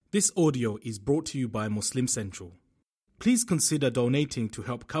This audio is brought to you by Muslim Central. Please consider donating to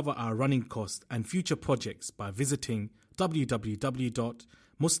help cover our running costs and future projects by visiting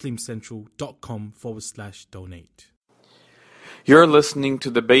www.muslimcentral.com/donate. You're listening to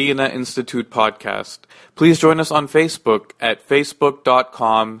the Bayyinah Institute podcast. Please join us on Facebook at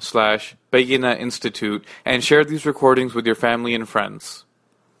facebook.com/Bayyinah Institute and share these recordings with your family and friends.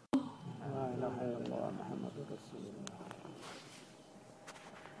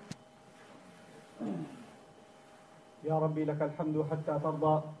 يا ربي لك الحمد حتى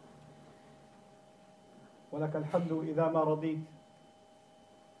ترضى ولك الحمد إذا ما رضيت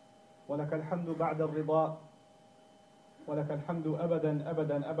ولك الحمد بعد الرضا ولك الحمد أبدا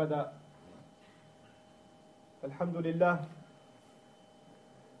أبدا أبدا. الحمد لله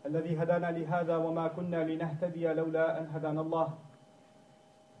الذي هدانا لهذا وما كنا لنهتدي لولا أن هدانا الله.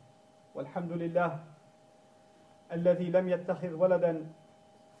 والحمد لله الذي لم يتخذ ولدا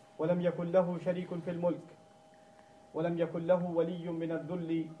ولم يكن له شريك في الملك ولم يكن له ولي من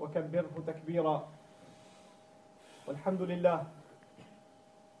الذل وكبره تكبيرا. والحمد لله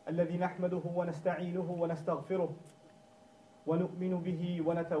الذي نحمده ونستعينه ونستغفره ونؤمن به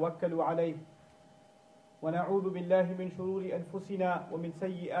ونتوكل عليه ونعوذ بالله من شرور أنفسنا ومن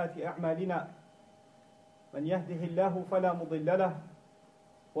سيئات أعمالنا. من يهده الله فلا مضل له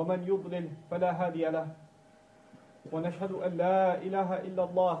ومن يضلل فلا هادي له. ونشهد أن لا إله إلا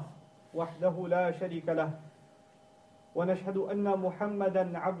الله وحده لا شريك له ونشهد أن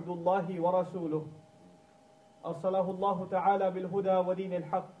محمدا عبد الله ورسوله أرسله الله تعالى بالهدى ودين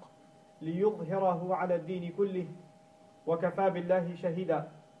الحق ليظهره على الدين كله وكفى بالله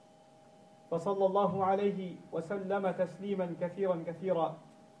شهيدا. فصلى الله عليه وسلم تسليما كثيرا كثيرا.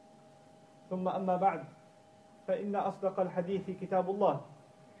 ثم أما بعد، فإن أصدق الحديث كتاب الله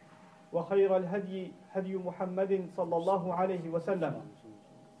وخير الهدي هدي محمد صلى الله عليه وسلم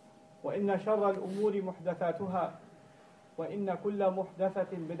وإن شر الأمور محدثاتها وإن كل محدثة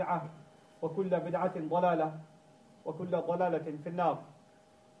بدعة وكل بدعة ضلالة وكل ضلالة في النار.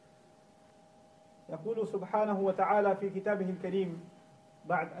 يقول سبحانه وتعالى في كتابه الكريم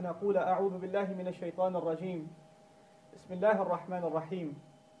بعد أن أقول أعوذ بالله من الشيطان الرجيم بسم الله الرحمن الرحيم: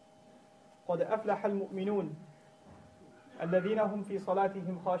 قد أفلح المؤمنون الذين هم في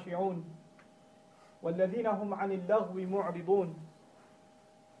صلاتهم خاشعون والذين هم عن اللغو معرضون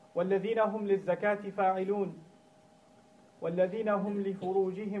والذين هم للزكاة فاعلون والذين هم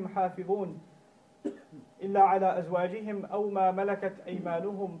لفروجهم حافظون إلا على أزواجهم أو ما ملكت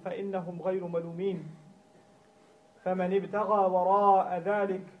أيمانهم فإنهم غير ملومين فمن ابتغى وراء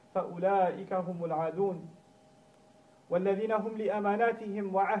ذلك فأولئك هم العادون والذين هم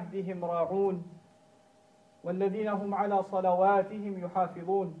لأماناتهم وعهدهم راعون والذين هم على صلواتهم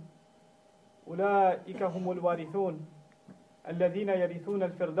يحافظون أولئك هم الوارثون الذين يرثون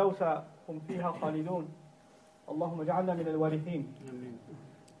الفردوس هم فيها خالدون. اللهم اجعلنا من الوارثين.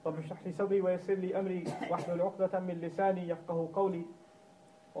 رب اشرح لي صدري ويسر لي أمري واحلل عقدة من لساني يفقهوا قولي.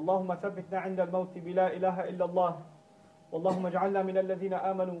 اللهم ثبتنا عند الموت بلا إله إلا الله. واللهم اجعلنا من الذين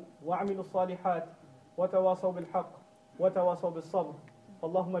آمنوا وعملوا الصالحات وتواصوا بالحق وتواصوا بالصبر.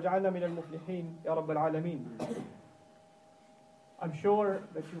 اللهم اجعلنا من المفلحين يا رب العالمين. I'm sure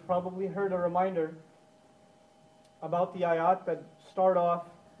that you probably heard a reminder about the ayat that start off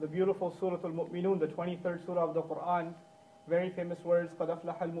the beautiful Surah Al Mu'minoon, the 23rd Surah of the Quran. Very famous words, قَدْ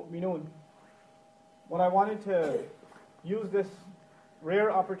أَفْلَحَ الْمُؤْمِنُونَ. What I wanted to use this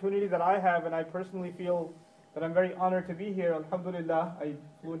rare opportunity that I have, and I personally feel that I'm very honored to be here. Alhamdulillah, I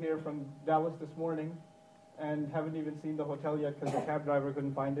flew here from Dallas this morning and haven't even seen the hotel yet because the cab driver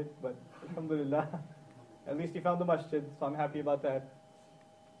couldn't find it, but alhamdulillah, at least he found the masjid, so I'm happy about that.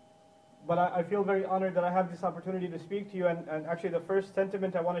 But I feel very honored that I have this opportunity to speak to you, and actually the first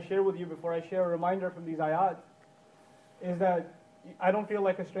sentiment I want to share with you before I share a reminder from these ayat is that I don't feel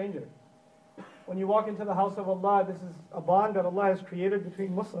like a stranger. When you walk into the house of Allah, this is a bond that Allah has created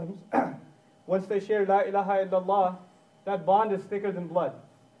between Muslims. Once they share La ilaha illallah, that bond is thicker than blood.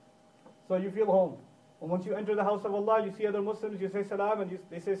 So you feel home. And once you enter the house of Allah, you see other Muslims, you say salam, and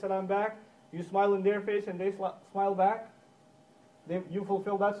they say salam back. You smile in their face, and they smile back. You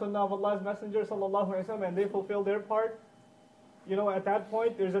fulfill that sunnah of Allah's Messenger sallallahu alaihi wasallam, and they fulfill their part. You know, at that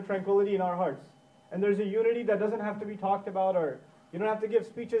point, there's a tranquility in our hearts. And there's a unity that doesn't have to be talked about, or you don't have to give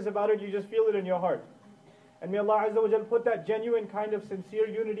speeches about it, you just feel it in your heart. And may Allah Azza wa Jal put that genuine kind of sincere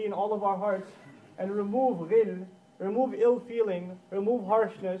unity in all of our hearts and remove ghil, remove ill feeling, remove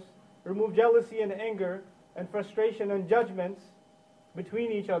harshness, remove jealousy and anger and frustration and judgments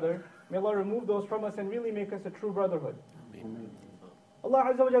between each other. May Allah remove those from us and really make us a true brotherhood. Amen.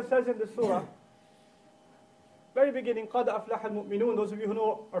 Allah Azza wa Jal says in the surah, very beginning, قَدْ أَفْلَحَ الْمُؤْمِنُونَ. Those of you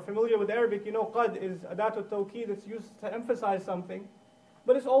who are familiar with Arabic, you know قَدْ is adat al-tawqeed. It's used to emphasize something.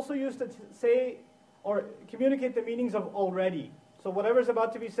 But it's also used to say or communicate the meanings of already. So whatever's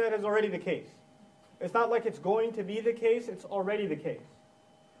about to be said is already the case. It's not like it's going to be the case, it's already the case.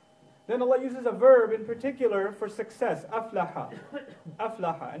 Then Allah uses a verb in particular for success, aflaha.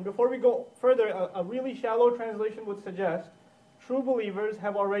 Aflaha. And before we go further, a really shallow translation would suggest true believers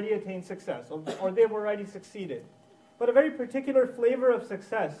have already attained success, or they've already succeeded. But a very particular flavor of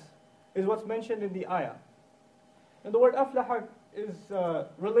success is what's mentioned in the ayah. And the word aflaha is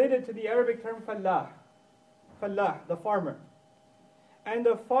related to the Arabic term fallah. Fallah, the farmer. And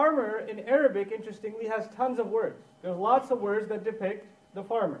the farmer in Arabic, interestingly, has tons of words. There's lots of words that depict the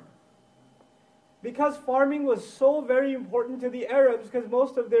farmer. Because farming was so very important to the Arabs, because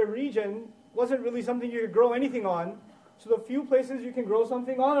most of their region wasn't really something you could grow anything on, so the few places you can grow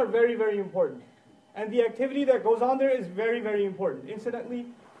something on are very, very important. And the activity that goes on there is very, very important. Incidentally,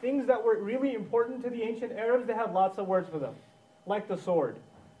 things that were really important to the ancient Arabs, they had lots of words for them. Like the sword.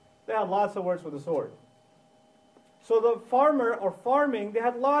 They had lots of words for the sword. So the farmer or farming, they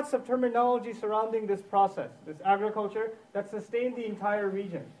had lots of terminology surrounding this process, this agriculture that sustained the entire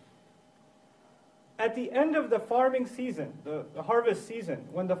region. At the end of the farming season, the harvest season,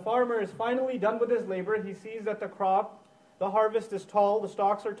 when the farmer is finally done with his labor, he sees that the crop, the harvest is tall, the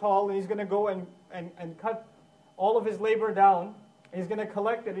stalks are tall, and he's going to go and cut all of his labor down. He's going to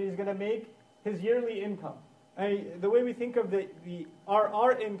collect it, and he's going to make his yearly income. And the way we think of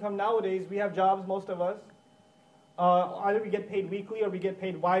our income nowadays, we have jobs, most of us. Either we get paid weekly, or we get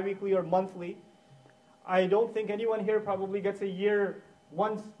paid bi-weekly or monthly. I don't think anyone here probably gets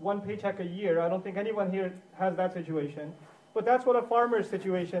one paycheck a year. I don't think anyone here has that situation. But that's what a farmer's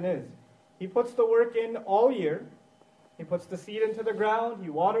situation is. He puts the work in all year. He puts the seed into the ground. He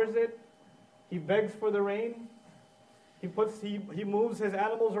waters it. He begs for the rain. He moves his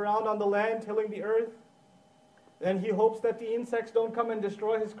animals around on the land, tilling the earth. And he hopes that the insects don't come and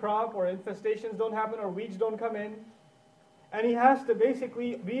destroy his crop, or infestations don't happen, or weeds don't come in. And he has to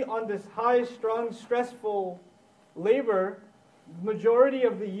basically be on this high-strung, stressful labor majority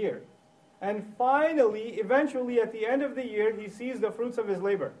of the year. And finally, eventually, at the end of the year, he sees the fruits of his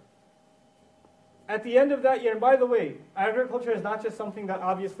labor. At the end of that year, and by the way, agriculture is not just something that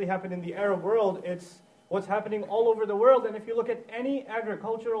obviously happened in the Arab world, it's what's happening all over the world. And if you look at any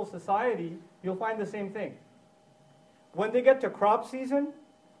agricultural society, you'll find the same thing. When they get to crop season,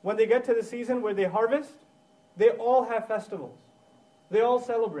 when they get to the season where they harvest, they all have festivals. They all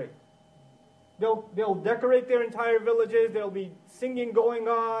celebrate. They'll decorate their entire villages. There'll be singing going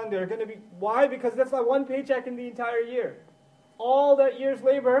on. They're going to be... Why? Because that's like one paycheck in the entire year. All that year's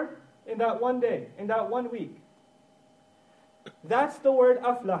labor in that one day, in that 1 week. That's the word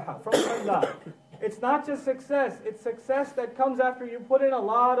aflaha, from Allah. It's not just success. It's success that comes after you put in a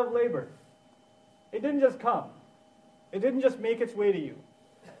lot of labor. It didn't just come. It didn't just make its way to you.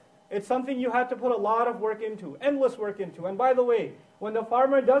 It's something you had to put a lot of work into, endless work into. And by the way, when the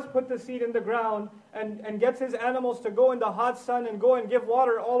farmer does put the seed in the ground and gets his animals to go in the hot sun and go and give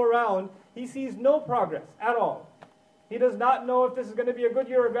water all around, he sees no progress at all. He does not know if this is going to be a good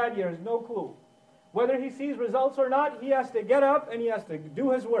year or a bad year. He has no clue. Whether he sees results or not, he has to get up and he has to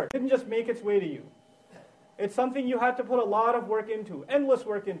do his work. It didn't just make its way to you. It's something you had to put a lot of work into, endless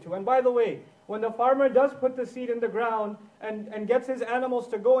work into. And by the way, when the farmer does put the seed in the ground and gets his animals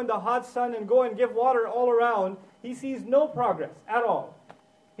to go in the hot sun and go and give water all around, he sees no progress at all.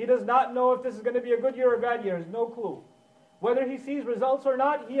 He does not know if this is going to be a good year or a bad year. He has no clue. Whether he sees results or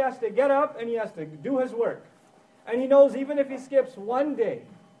not, he has to get up and he has to do his work. And he knows even if he skips 1 day,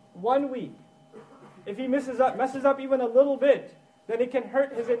 1 week, if he messes up even a little bit, then it can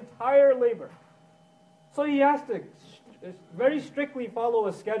hurt his entire labor. So he has to very strictly follow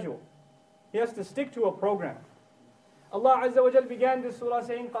a schedule. He has to stick to a program. Allah Azza wa Jal began this surah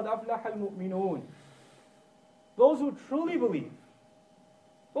saying, قَدْ أَفْلَحَ الْمُؤْمِنُونَ. Those who truly believe,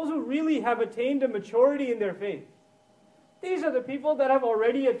 those who really have attained a maturity in their faith, these are the people that have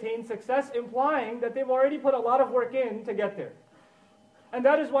already attained success, implying that they've already put a lot of work in to get there. And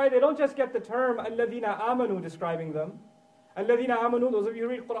that is why they don't just get the term الَّذِينَ آمَنُوا describing them. الَّذِينَ آمَنُوا, those of you who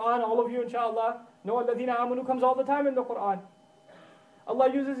read Quran, all of you inshallah, know الَّذِينَ آمَنُوا comes all the time in the Quran.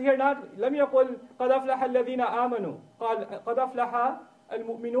 Allah uses here not, لم يقل قد أفلح الذين آمنوا, قال قد أفلح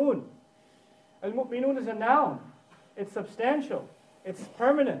المؤمنون. المؤمنون is a noun. It's substantial. It's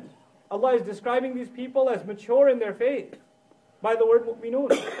permanent. Allah is describing these people as mature in their faith by the word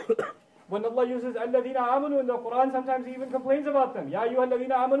mu'minun. When Allah uses الذين آمنوا in the Quran, sometimes He even complains about them. يا أيها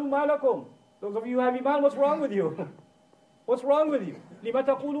الذين آمنوا ما لكم. Those of you who have iman, what's wrong with you? What's wrong with you? لما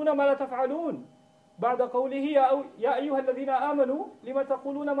تقولون ما لا تفعلون. بعد قوله يا أيها الذين آمنوا لما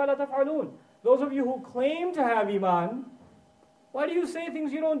تقولون ما لا تفعلون. Those of you who claim to have iman, why do you say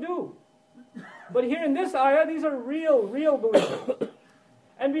things you don't do? But here in this ayah, these are real believers.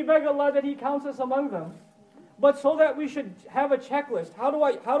 And we beg Allah that He counts us among them. But so that we should have a checklist. How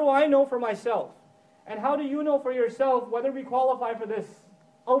do I know for myself? And how do you know for yourself whether we qualify for this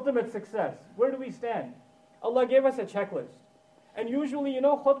ultimate success? Where do we stand? Allah gave us a checklist. And usually,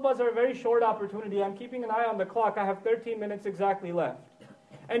 khutbahs are a very short opportunity. I'm keeping an eye on the clock. I have 13 minutes exactly left.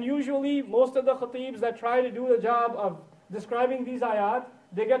 And usually, most of the khatibs that try to do the job of describing these ayat,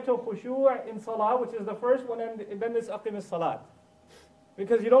 they get to khushu' in salah, which is the first one, and then this aqim as-salat.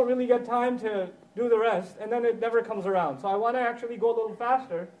 Because you don't really get time to do the rest, and then it never comes around. So I want to actually go a little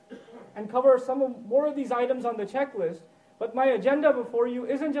faster and cover more of these items on the checklist. But my agenda before you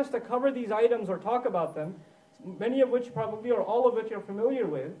isn't just to cover these items or talk about them, many of which probably or all of which you're familiar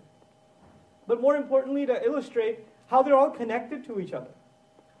with, but more importantly to illustrate how they're all connected to each other,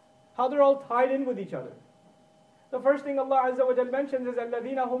 how they're all tied in with each other. The first thing Allah Azza wa Jal mentions is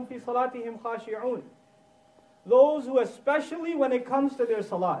الَّذِينَ هُمْ فِي صَلَاتِهِمْ خَاشِعُونَ. Those who, especially when it comes to their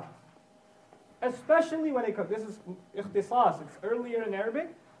salat, especially when it comes, this is ikhtisas, it's earlier in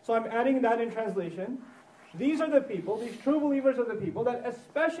Arabic, so I'm adding that in translation. These are the people, these true believers are the people that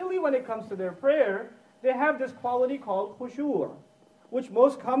especially when it comes to their prayer, they have this quality called khushu', which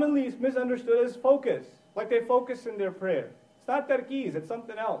most commonly is misunderstood as focus, like they focus in their prayer. It's not tarkeez, it's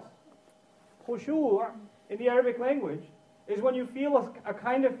something else. Khushu' in the Arabic language is when you feel a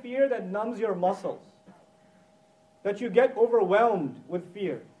kind of fear that numbs your muscles, that you get overwhelmed with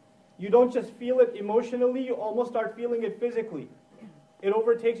fear. You don't just feel it emotionally, you almost start feeling it physically.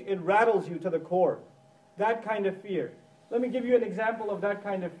 It rattles you to the core. That kind of fear. Let me give you an example of that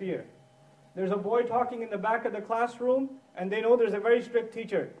kind of fear. There's a boy talking in the back of the classroom, and they know there's a very strict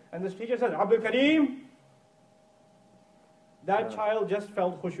teacher. And this teacher says, Abdul Kareem. That child just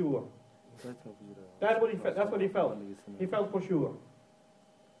felt khushu'. That's what he felt. He felt khushu'.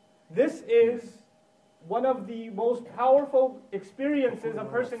 This is one of the most powerful experiences a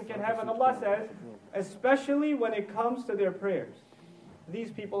person can have, and Allah says, especially when it comes to their prayers.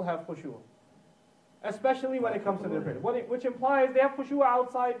 These people have khushu'. Especially when it comes to their prayers. Which implies they have khushu'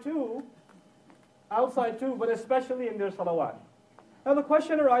 outside too, but especially in their salawat. Now the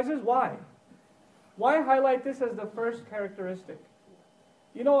question arises, why? Why highlight this as the first characteristic?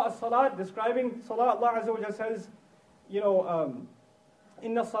 A salat, describing salat, Allah Azza wa Jalla says,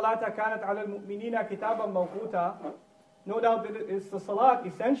 Inna salata kanat ala al-mu'minina kitaban mawquta. No doubt that it's the salat.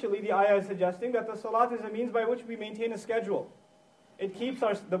 Essentially, the ayah is suggesting that the salat is a means by which we maintain a schedule. It keeps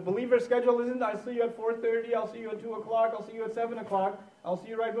the believer's schedule isn't, I'll see you at 4:30, I'll see you at 2 o'clock, I'll see you at 7 o'clock, I'll see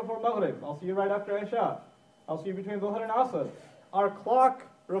you right before Maghrib, I'll see you right after Isha, I'll see you between Dhuhr and Asr. Our clock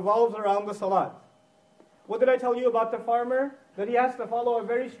revolves around the salat. What did I tell you about the farmer? That he has to follow a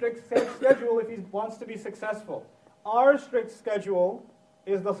very strict schedule if he wants to be successful. Our strict schedule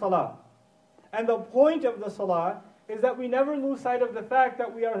is the salah. And the point of the salah is that we never lose sight of the fact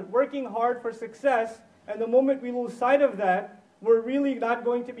that we are working hard for success, and the moment we lose sight of that, we're really not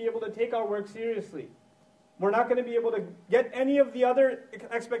going to be able to take our work seriously. We're not going to be able to get any of the other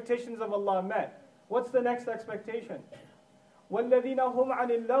expectations of Allah met. What's the next expectation? وَالَّذِينَ هُمْ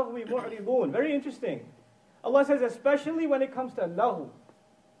عَنِ اللَّغْوِ مُعْرِضُونَ. Very interesting. Allah says, especially when it comes to lahu.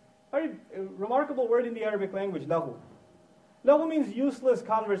 Very remarkable word in the Arabic language, lahu. Lahu means useless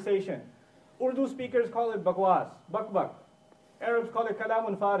conversation. Urdu speakers call it bakwas, bakbak. Arabs call it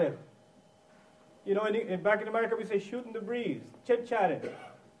kalamun farigh. Back in America we say shooting the breeze, chit-chatting,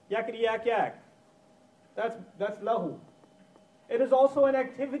 yakety yak. That's lahu. It is also an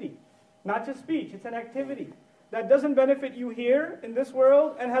activity, not just speech, it's an activity that doesn't benefit you here in this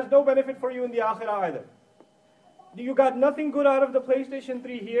world and has no benefit for you in the akhirah either. You got nothing good out of the PlayStation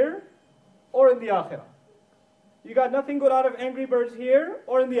 3 here or in the akhirah. You got nothing good out of Angry Birds here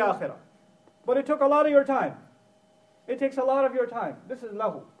or in the akhirah. But it took a lot of your time. It takes a lot of your time. This is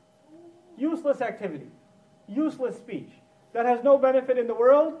lahu. Useless activity, useless speech that has no benefit in the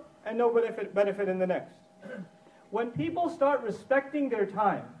world and no benefit in the next. When people start respecting their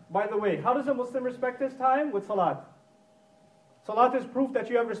time, by the way, how does a Muslim respect his time? With salat. Salat is proof that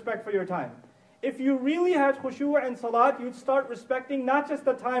you have respect for your time. If you really had khushu' and salat, you'd start respecting not just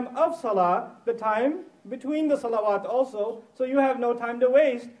the time of salah, the time between the salawat also, so you have no time to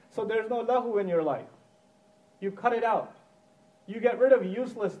waste, so there's no lahu in your life. You cut it out. You get rid of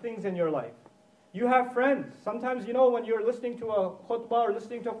useless things in your life. You have friends. Sometimes, when you're listening to a khutbah or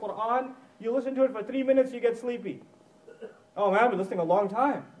listening to Quran, you listen to it for 3 minutes, you get sleepy. Oh man, I've been listening a long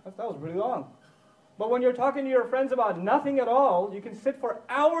time. That was pretty long. But when you're talking to your friends about nothing at all, you can sit for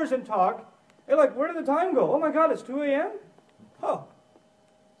hours and talk, You're like, where did the time go? Oh my God, it's 2 a.m.? Oh,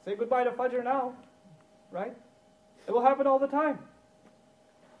 say goodbye to Fajr now, right? It will happen all the time.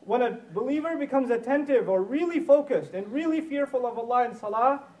 When a believer becomes attentive or really focused and really fearful of Allah in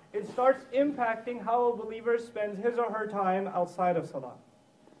Salah, it starts impacting how a believer spends his or her time outside of Salah.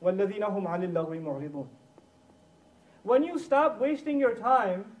 وَالَّذِينَ هُمْ عَنِ اللَّغْوِ مُعْرِضُونَ. When you stop wasting your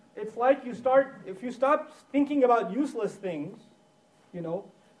time, it's like if you stop thinking about useless things,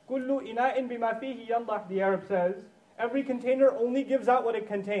 كُلُّ إِنَاءٍ بِمَا فِيهِ يَنْضَحْ, the Arab says, every container only gives out what it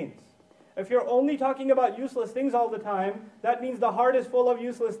contains. If you're only talking about useless things all the time, that means the heart is full of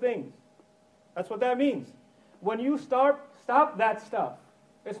useless things. That's what that means. When you stop that stuff,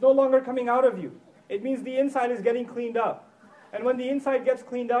 it's no longer coming out of you. It means the inside is getting cleaned up. And when the inside gets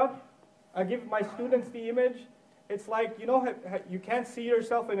cleaned up, I give my students the image, it's like, you can't see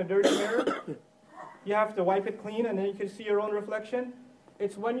yourself in a dirty mirror. You have to wipe it clean and then you can see your own reflection.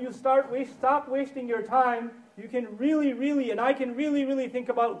 It's when you stop wasting your time, you can really, and I can really think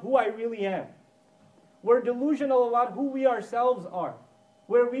about who I really am. We're delusional about who we ourselves are,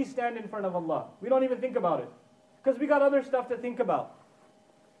 where we stand in front of Allah. We don't even think about it, because we got other stuff to think about.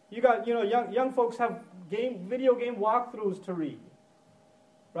 You got, young folks have video game walkthroughs to read,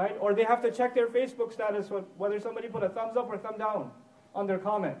 right? Or they have to check their Facebook status, whether somebody put a thumbs up or thumb down on their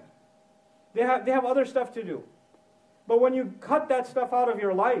comment. They have other stuff to do. But when you cut that stuff out of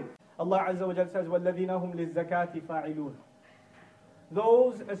your life, Allah Azza wa Jalla says, وَالَّذِينَ هُمْ لِلزَّكَاةِ فَاعِلُونَ.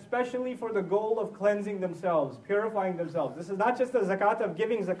 Those especially for the goal of cleansing themselves, purifying themselves. This is not just the zakat of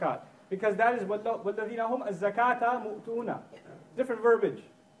giving zakat, because that is وَالَّذِينَ هُمْ الزَّكَاةَ مُؤْتُونَ. Different verbiage,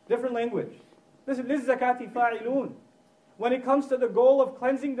 different language. This is لِلزَّكَاةِ فَاعِلُونَ. When it comes to the goal of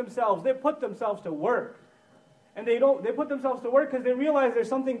cleansing themselves, they put themselves to work. And they put themselves to work because they realize there's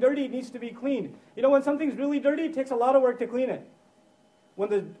something dirty, it needs to be cleaned. When something's really dirty, it takes a lot of work to clean it. When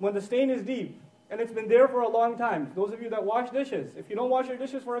the stain is deep, and it's been there for a long time. Those of you that wash dishes, if you don't wash your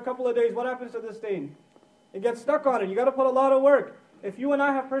dishes for a couple of days, what happens to the stain? It gets stuck on it. You got to put a lot of work. If you and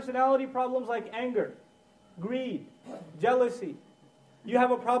I have personality problems like anger, greed, jealousy, you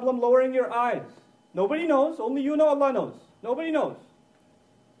have a problem lowering your eyes. Nobody knows. Only you know, Allah knows. Nobody knows.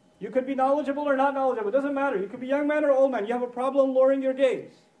 You could be knowledgeable or not knowledgeable. It doesn't matter. You could be young man or old man. You have a problem lowering your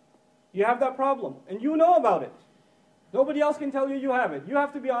gaze. You have that problem. And you know about it. Nobody else can tell you you have it. You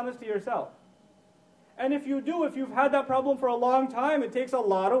have to be honest to yourself. And if you've had that problem for a long time, it takes a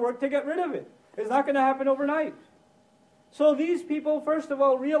lot of work to get rid of it. It's not going to happen overnight. So these people, first of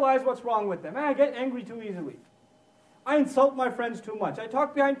all, realize what's wrong with them. I get angry too easily. I insult my friends too much. I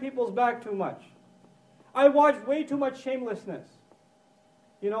talk behind people's back too much. I watch way too much shamelessness.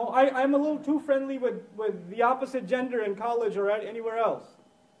 I'm a little too friendly with the opposite gender in college or anywhere else.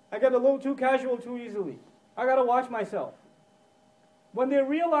 I get a little too casual too easily. I got to watch myself. When they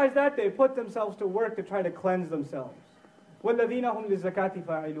realize that, they put themselves to work to try to cleanse themselves. وَالَّذِينَ هُمْ لِلزَّكَاةِ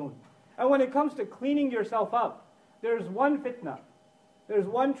فَاعِلُونَ. And when it comes to cleaning yourself up, there's one fitna, there's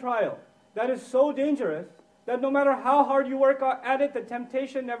one trial that is so dangerous that no matter how hard you work at it, the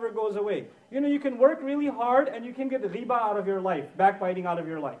temptation never goes away. You can work really hard and you can get riba out of your life, backbiting out of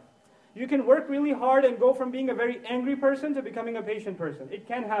your life. You can work really hard and go from being a very angry person to becoming a patient person. It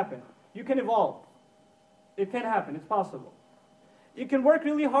can happen. You can evolve. It can happen. It's possible. You can work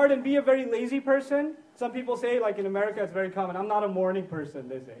really hard and be a very lazy person. Some people say, like in America, it's very common. I'm not a morning person,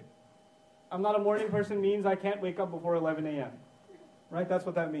 they say. I'm not a morning person means I can't wake up before 11 a.m. Right? That's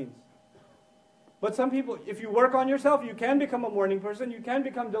what that means. But some people, if you work on yourself, you can become a morning person. You can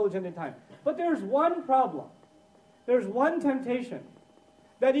become diligent in time. But there's one problem. There's one temptation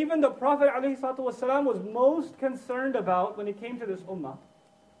that even the Prophet ﷺ was most concerned about when it came to this ummah.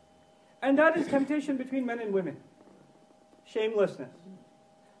 And that is temptation between men and women. Shamelessness.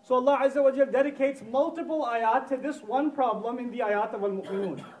 So Allah Azza wa Jalla dedicates multiple ayat to this one problem in the ayat of Al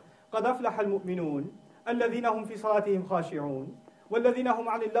Mu'minoon. قَدْ أَفْلَحَ الْمُؤْمِنُونَ الَّذِينَ هُمْ فِي صَلَاتِهِمْ خَاشِعُونَ وَالَّذِينَ هُمْ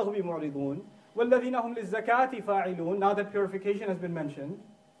عَنِ اللَّغْوِ مُعْرِضُونَ وَالَّذِينَ هُمْ لِلزَّكَاةِ فَاعِلُونَ. Now that purification has been mentioned.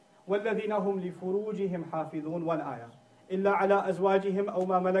 وَالَّذِينَ هُمْ لِفُرُوجِهِمْ حَافِظُونَ. One ayah. إِلَّا عَلَىٰ أَزْوَاجِهِمْ أَوْ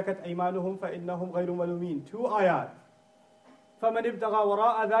مَا مَلَكَتْ أَيْمَانُهُمْ فَإِنَّهُمْ غَيْرُ مَلُومِينَ. Two ayat. فَمَنِ ابْتَغَى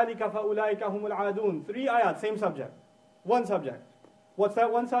وَرَاءَ ذَلِكَ فَأُولَٰئِكَ هُمُ الْعَادُونَ. Three ayat, same subject. One subject. What's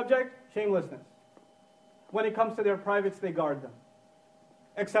that one subject? Shamelessness. When it comes to their privates, they guard them.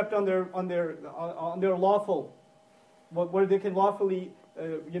 Except on their lawful, where they can lawfully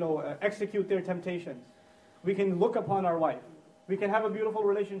execute their temptations. We can look upon our wife. We can have a beautiful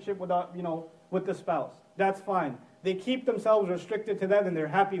relationship with the spouse. That's fine. They keep themselves restricted to that and they're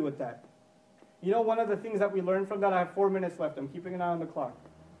happy with that. One of the things that we learned from that, I have 4 minutes left. I'm keeping an eye on the clock.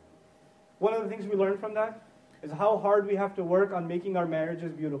 One of the things we learned from that is how hard we have to work on making our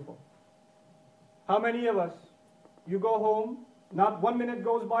marriages beautiful. How many of us, you go home, not 1 minute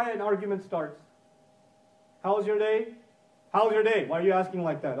goes by, an argument starts. How's your day? How's your day? Why are you asking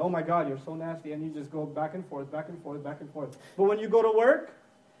like that? Oh my God, you're so nasty. And you just go back and forth, back and forth, back and forth. But when you go to work,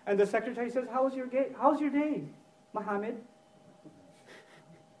 and the secretary says, how's your day? How's your day, Muhammad?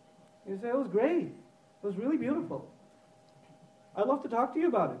 You say, it was great. It was really beautiful. I'd love to talk to you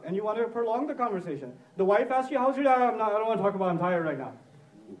about it. And you want to prolong the conversation. The wife asks you, how's your day? I don't want to talk about it. I'm tired right now.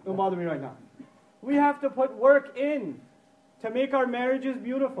 Don't bother me right now. We have to put work in to make our marriages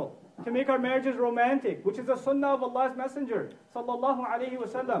beautiful, to make our marriages romantic, which is a sunnah of Allah's Messenger, sallallahu alaihi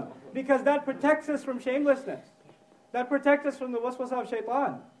wasallam, because that protects us from shamelessness. That protects us from the waswasa of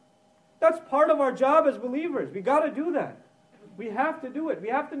shaitan. That's part of our job as believers. We got to do that. We have to do it. We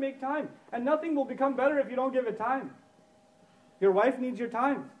have to make time. And nothing will become better if you don't give it time. Your wife needs your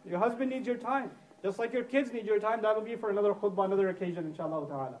time. Your husband needs your time. Just like your kids need your time, that'll be for another khutbah, another occasion, inshallah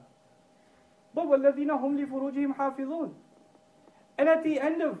ta'ala. But وَالَّذِينَ هُمْ لِفُرُوجِهِمْ حَافِظُونَ. And at the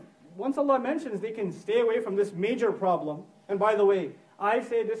end of, once Allah mentions they can stay away from this major problem, and by the way, I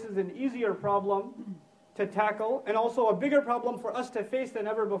say this is an easier problem to tackle, and also a bigger problem for us to face than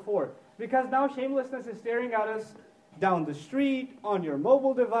ever before. Because now shamelessness is staring at us down the street, on your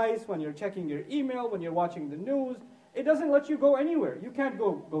mobile device, when you're checking your email, when you're watching the news. It doesn't let you go anywhere. You can't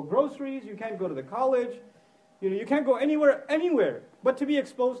go groceries, you can't go to the college, you can't go anywhere, but to be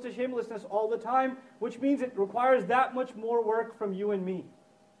exposed to shamelessness all the time, which means it requires that much more work from you and me.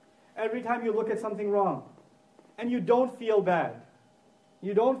 Every time you look at something wrong, and you don't feel bad.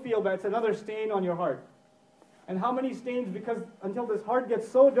 You don't feel bad. It's another stain on your heart. And how many stains, because until this heart gets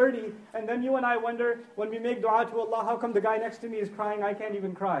so dirty, and then you and I wonder, when we make dua to Allah, how come the guy next to me is crying, I can't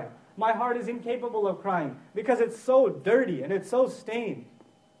even cry? My heart is incapable of crying, because it's so dirty, and it's so stained.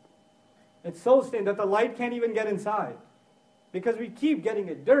 It's so stained that the light can't even get inside. Because we keep getting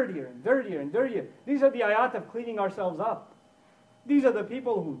it dirtier and dirtier and dirtier. These are the ayat of cleaning ourselves up. These are the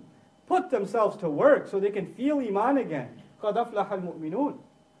people who put themselves to work so they can feel iman again. Qad aflaha al mu'minoon.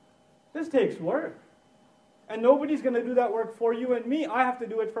 This takes work. And nobody's going to do that work for you and me. I have to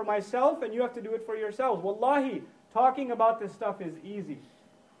do it for myself, and you have to do it for yourselves. Wallahi, talking about this stuff is easy.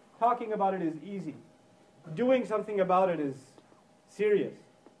 Talking about it is easy. Doing something about it is serious.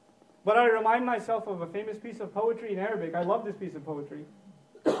 But I remind myself of a famous piece of poetry in Arabic. I love this piece of poetry.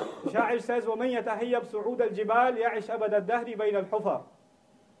 The Sha'ir says, وَمَنْ يَتَهَيَّبْ سُعُودَ الْجِبَالِ يَعِشْ أَبَدَ الدَّهْرِ بَيْنَ الْحُفَرِ.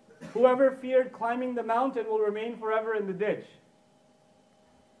 Whoever feared climbing the mountain will remain forever in the ditch.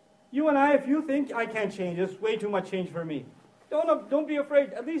 You and I, if you think, I can't change, it's way too much change for me. Don't be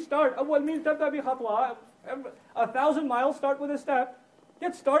afraid. At least start. أول ميل تبدأ بخطوة. 1,000 miles, start with a step.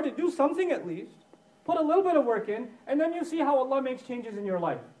 Get started. Do something at least. Put a little bit of work in, and then you see how Allah makes changes in your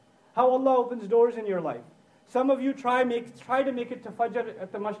life. How Allah opens doors in your life. Some of you try to make it to Fajr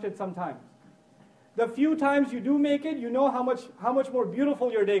at the masjid sometimes. The few times you do make it, you know how much more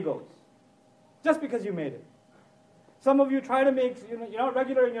beautiful your day goes. Just because you made it. Some of you try to make, you're not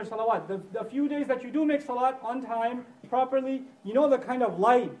regular in your salawat. The few days that you do make salat on time, properly, you know the kind of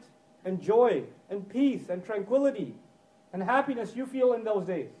light and joy and peace and tranquility and happiness you feel in those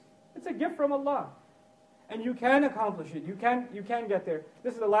days. It's a gift from Allah. And you can accomplish it. You can get there.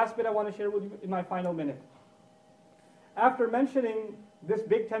 This is the last bit I want to share with you in my final minute. After mentioning this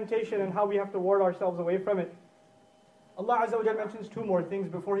big temptation and how we have to ward ourselves away from it, Allah Azza wa Jalla mentions two more things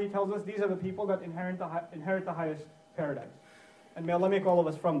before He tells us these are the people that inherit the highest paradise. And may Allah make all of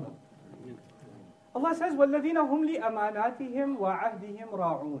us from them. Allah says, وَالَّذِينَ هُمْ لِأَمَانَاتِهِمْ وَعَهْدِهِمْ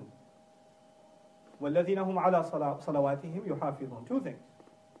رَاعُونَ وَالَّذِينَ هُمْ عَلَى صَلَوَاتِهِمْ يُحَافِظُونَ. Two things.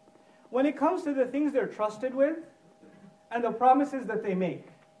 When it comes to the things they're trusted with and the promises that they make,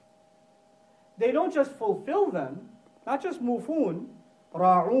 they don't just fulfill them, not just mufun,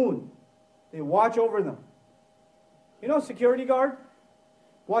 ra'un. They watch over them. You know, security guard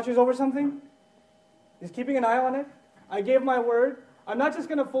watches over something. He's keeping an eye on it. I gave my word. I'm not just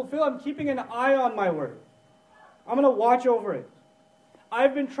going to fulfill, I'm keeping an eye on my word. I'm going to watch over it.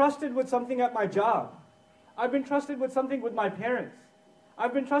 I've been trusted with something at my job. I've been trusted with something with my parents.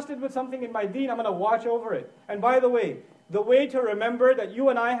 I've been trusted with something in my deen. I'm going to watch over it. And by the way to remember that you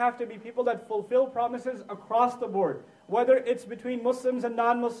and I have to be people that fulfill promises across the board. Whether it's between Muslims and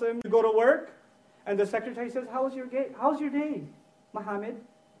non-Muslims. You go to work, and the secretary says, how's your day, Muhammad?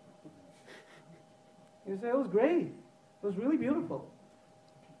 You say, it was great. It was really beautiful.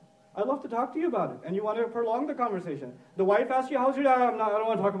 I'd love to talk to you about it. And you want to prolong the conversation. The wife asks you, how's your day? I don't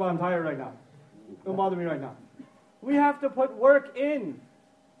want to talk about it. I'm tired right now. Don't bother me right now. We have to put work in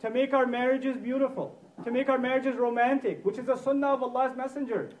to make our marriages beautiful, to make our marriages romantic, which is a sunnah of Allah's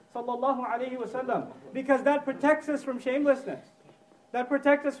Messenger, sallallahu alaihi wasallam, because that protects us from shamelessness. That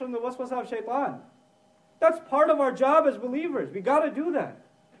protects us from the waswasa of shaitan. That's part of our job as believers. We got to do that.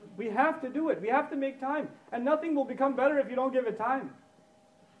 We have to do it. We have to make time. And nothing will become better if you don't give it time.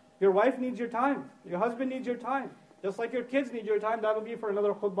 Your wife needs your time. Your husband needs your time. Just like your kids need your time. That will be for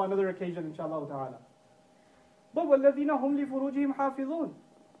another khutbah, another occasion, inshallah ta'ala. But وَالَّذِينَ هُمْ لِفُرُوجِهِمْ حَافِظُونَ.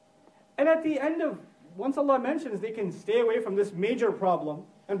 And at the end of, once Allah mentions they can stay away from this major problem,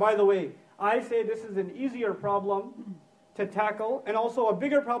 and by the way, I say this is an easier problem to tackle, and also a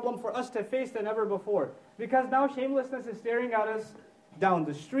bigger problem for us to face than ever before. Because now shamelessness is staring at us down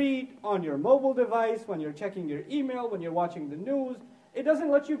the street, on your mobile device, when you're checking your email, when you're watching the news. It doesn't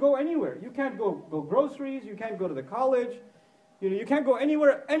let you go anywhere. You can't go groceries, you can't go to the college, you can't go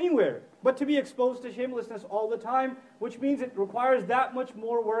anywhere but to be exposed to shamelessness all the time, which means it requires that much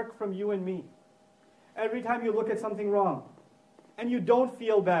more work from you and me. Every time you look at something wrong, and you don't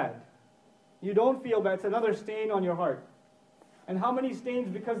feel bad. You don't feel bad. It's another stain on your heart. And how many stains,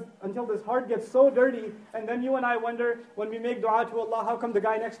 because until this heart gets so dirty, and then you and I wonder, when we make dua to Allah, how come the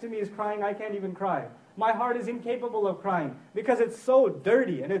guy next to me is crying, I can't even cry? My heart is incapable of crying, because it's so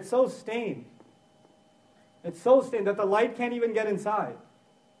dirty, and it's so stained. It's so stained that the light can't even get inside.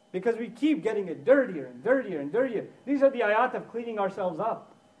 Because we keep getting it dirtier and dirtier and dirtier. These are the ayat of cleaning ourselves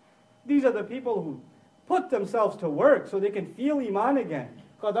up. These are the people who put themselves to work so they can feel iman again.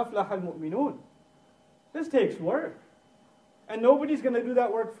 قَدْ أَفْلَحَ الْمُؤْمِنُونَ. This takes work. And nobody's going to do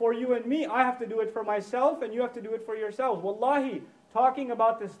that work for you and me. I have to do it for myself, and you have to do it for yourselves. Wallahi, talking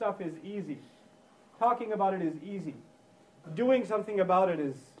about this stuff is easy. Talking about it is easy. Doing something about it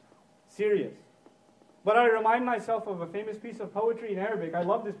is serious. But I remind myself of a famous piece of poetry in Arabic. I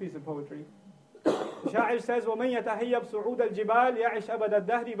love this piece of poetry. The Sha'ir says, وَمَنْ يَتَهَيَّبْ سُعُودَ الْجِبَالِ يَعِشْ أَبَدَ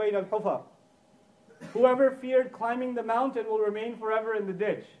الدَّهْرِ بَيْنَ الْحُفَرِ. Whoever feared climbing the mountain will remain forever in the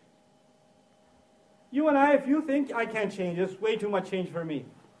ditch. You and I, if you think, I can't change, it's way too much change for me.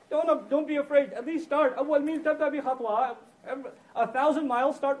 Don't be afraid. At least start. 1,000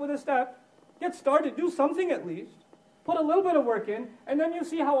 miles, start with a step. Get started. Do something at least. Put a little bit of work in, and then you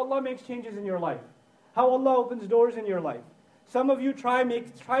see how Allah makes changes in your life. How Allah opens doors in your life. Some of you try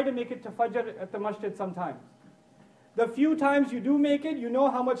to make it to Fajr at the masjid sometimes. The few times you do make it, you know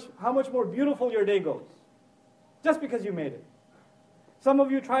how much more beautiful your day goes. Just because you made it. Some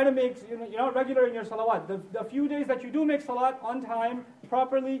of you try to make, you're not regular in your salawat. The few days that you do make salat on time,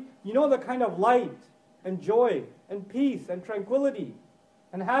 properly, you know the kind of light and joy and peace and tranquility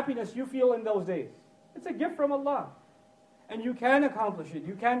and happiness you feel in those days. It's a gift from Allah. And you can accomplish it.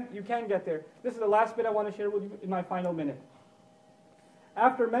 You can get there. This is the last bit I want to share with you in my final minute.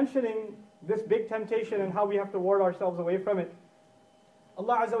 After mentioning this big temptation and how we have to ward ourselves away from it,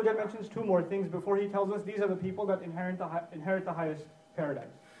 Allah Azza wa Jalla mentions two more things before He tells us these are the people that inherit the highest paradise.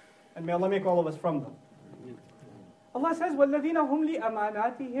 And may Allah make all of us from them. Allah says, وَالَّذِينَ هُمْ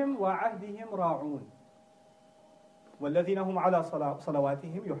لِأَمَانَاتِهِمْ وَعَهْدِهِمْ رَاعُونَ وَالَّذِينَ هُمْ عَلَى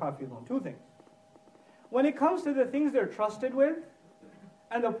صَلَوَاتِهِمْ يُحَافِظُونَ. Two things. When it comes to the things they're trusted with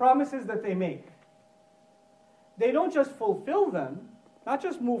and the promises that they make, they don't just fulfill them, not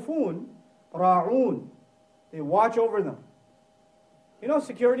just mufun, ra'un. They watch over them. You know,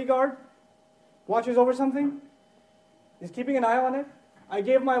 security guard watches over something. He's keeping an eye on it. I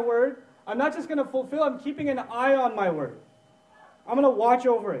gave my word. I'm not just going to fulfill, I'm keeping an eye on my word. I'm going to watch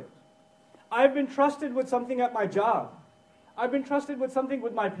over it. I've been trusted with something at my job. I've been trusted with something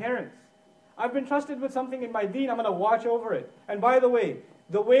with my parents. I've been trusted with something in my deen. I'm going to watch over it. And by the way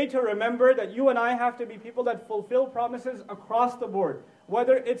to remember that you and I have to be people that fulfill promises across the board.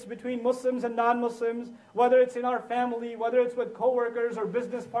 Whether it's between Muslims and non-Muslims, whether it's in our family, whether it's with co-workers or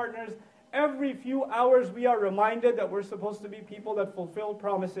business partners, every few hours we are reminded that we're supposed to be people that fulfill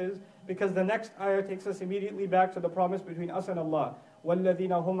promises, because the next ayah takes us immediately back to the promise between us and Allah. وَالَّذِينَ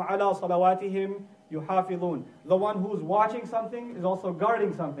هُمْ عَلَى صَلَوَاتِهِمْ يُحَافِظُونَ. The one who's watching something is also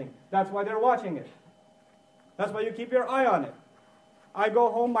guarding something. That's why they're watching it. That's why you keep your eye on it. I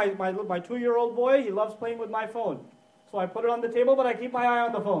go home, my 2-year-old boy, he loves playing with my phone. So I put it on the table, but I keep my eye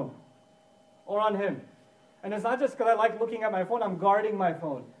on the phone. Or on him. And it's not just because I like looking at my phone, I'm guarding my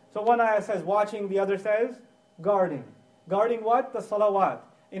phone. So one ayah says watching, the other says guarding. Guarding what? The salawat.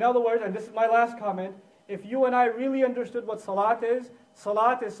 In other words, and this is my last comment, if you and I really understood what salat is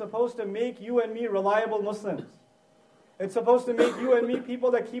supposed to make you and me reliable Muslims. It's supposed to make you and me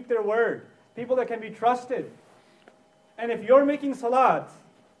people that keep their word, people that can be trusted. And if you're making salat,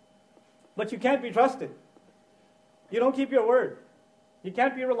 but you can't be trusted, you don't keep your word, you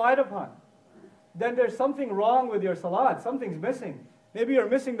can't be relied upon, then there's something wrong with your salat, something's missing. Maybe you're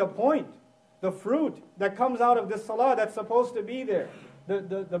missing the point, the fruit that comes out of this salah that's supposed to be there,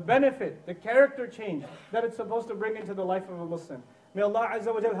 the benefit, the character change that it's supposed to bring into the life of a Muslim. May Allah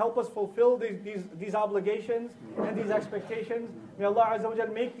Azza wa Jal help us fulfill these obligations and these expectations. May Allah Azza wa Jal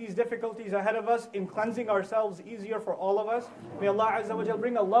make these difficulties ahead of us in cleansing ourselves easier for all of us. May Allah Azza wa Jal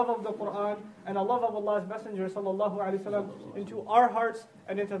bring a love of the Quran and a love of Allah's Messenger sallallahu alayhi wa sallam into our hearts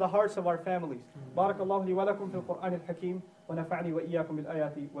and into the hearts of our families. Barakallahu li wa lakum fil Quran al-Hakim wa nafa'ni wa iyyakum bil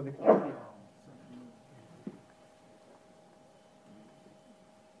ayati wa dhikr al-hakim.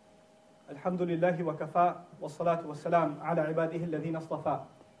 الحمد لله وكفى والصلاة والسلام على عباده الذين اصطفى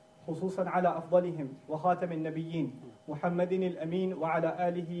خصوصا على أفضلهم وخاتم النبيين محمد الأمين وعلى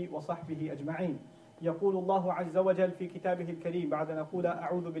آله وصحبه أجمعين. يقول الله عز وجل في كتابه الكريم بعد أن نقول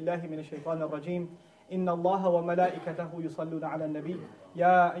أعوذ بالله من الشيطان الرجيم إن الله وملائكته يصلون على النبي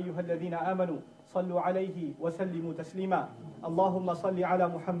يا أيها الذين آمنوا صلوا عليه وسلموا تسليما اللهم صل على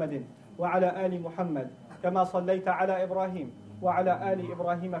محمد وعلى آل محمد كما صليت على إبراهيم وعلى آل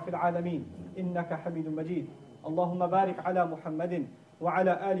إبراهيم في العالمين إنك حميد مجيد. اللهم بارك على محمد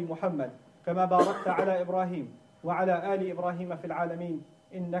وعلى آل محمد كما باركت على إبراهيم وعلى آل إبراهيم في العالمين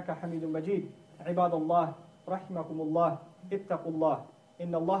إنك حميد مجيد. عباد الله رحمكم الله اتقوا الله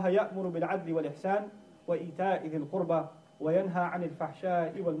إن الله يأمر بالعدل والإحسان وإيتاء ذي القربى وينهى عن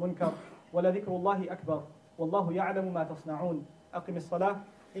الفحشاء والمنكر ولذكر الله أكبر والله يعلم ما تصنعون. أقم الصلاة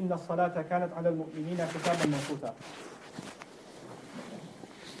إن الصلاة كانت على المؤمنين كتابا موقوتا.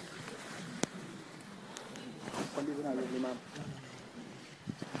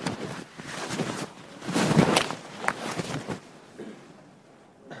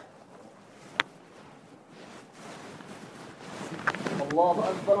 الله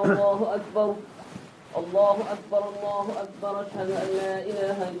أكبر الله أكبر الله أكبر الله أكبر أشهد أن لا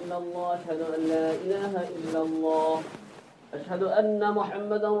إله إلا الله أشهد أن لا إله إلا الله أشهد أن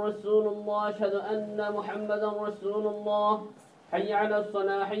محمدا رسول الله أشهد أن محمدا رسول الله. حي على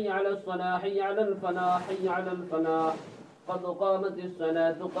الصلاة حي على الصلاة حي على الفلاح حي على الفلاح قد قامت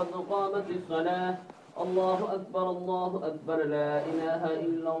الصلاة قد قامت الصلاة. الله أكبر لا إله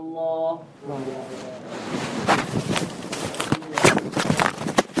إلا الله.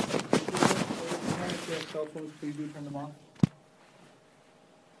 Cell phones, please do turn them off.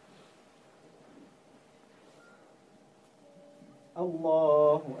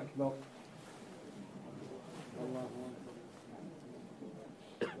 Allahu Akbar.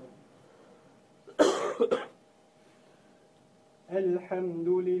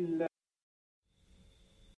 Alhamdulillah.